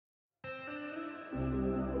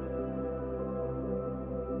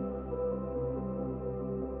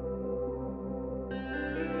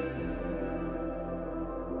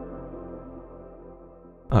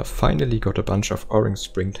I finally got a bunch of orange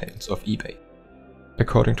springtails off eBay.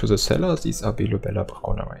 According to the seller, these are Bilobella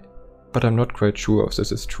braunerae, but I'm not quite sure if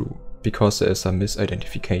this is true, because there is some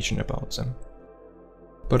misidentification about them.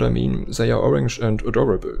 But I mean, they are orange and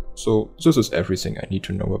adorable, so this is everything I need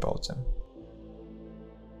to know about them.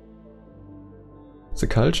 The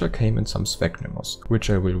culture came in some sphagnums, which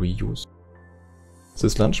I will reuse.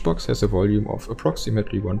 This lunchbox has a volume of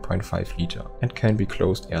approximately 1.5 liter and can be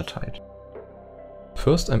closed airtight.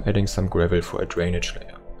 First I'm adding some gravel for a drainage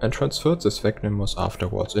layer and transferred the sphagnum moss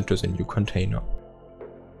afterwards into the new container.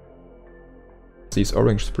 These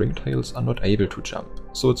orange springtails are not able to jump,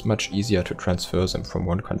 so it's much easier to transfer them from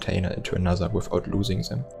one container into another without losing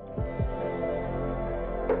them.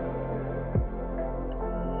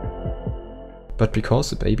 But because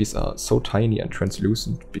the babies are so tiny and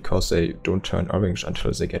translucent because they don't turn orange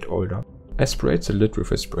until they get older, I sprayed the lid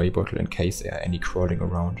with a spray bottle in case there are any crawling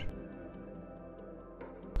around.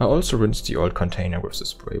 I also rinsed the old container with the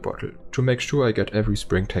spray bottle to make sure I get every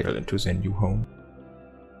springtail into their new home.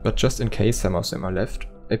 But just in case some of them are left,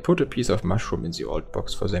 I put a piece of mushroom in the old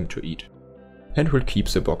box for them to eat, and will keep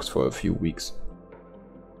the box for a few weeks.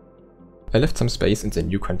 I left some space in the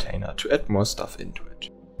new container to add more stuff into it.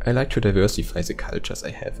 I like to diversify the cultures I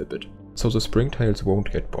have a bit, so the springtails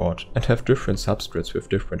won't get bored and have different substrates with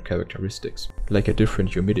different characteristics, like a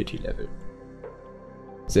different humidity level.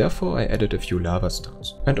 Therefore I added a few lava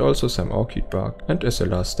stones, and also some orchid bark, and as a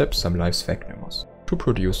last step some live sphagnum moss, to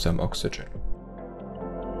produce some oxygen.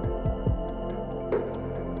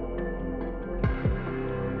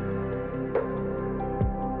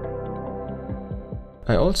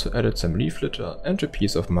 I also added some leaf litter and a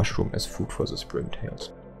piece of mushroom as food for the springtails.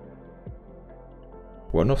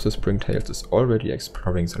 One of the springtails is already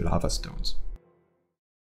exploring the lava stones.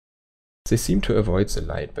 They seem to avoid the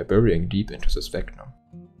light by burying deep into the sphagnum.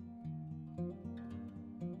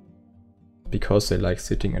 Because they like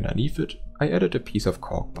sitting underneath it, I added a piece of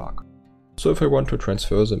cork bark. So if I want to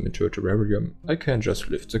transfer them into a terrarium, I can just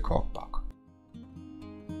lift the cork bark.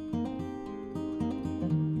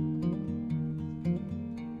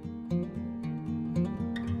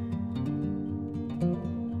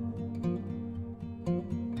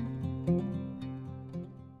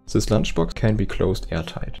 This lunchbox can be closed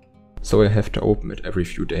airtight, so I have to open it every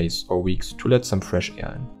few days or weeks to let some fresh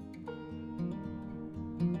air in.